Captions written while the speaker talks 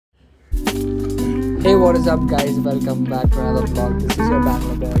Hey, what is up guys, welcome back to another vlog. This is your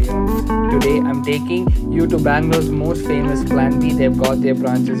Bangalore boy here. Today I'm taking you to Bangalore's most famous planB. They've got their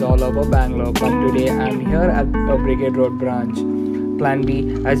branches all over Bangalore, but today I'm here at a Brigade Road branch.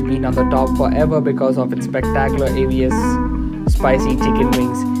 planB has been on the top forever because of its spectacular ABS spicy chicken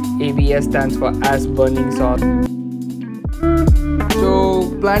wings. ABS stands for As Burning Sauce. So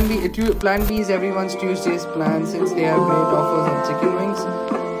planB is everyone's Tuesday's plan since they have great offers on chicken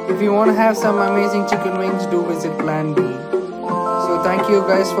wings. If you want to have some amazing chicken wings, do visit planB. So thank you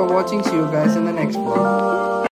guys for watching. See you guys in the next vlog.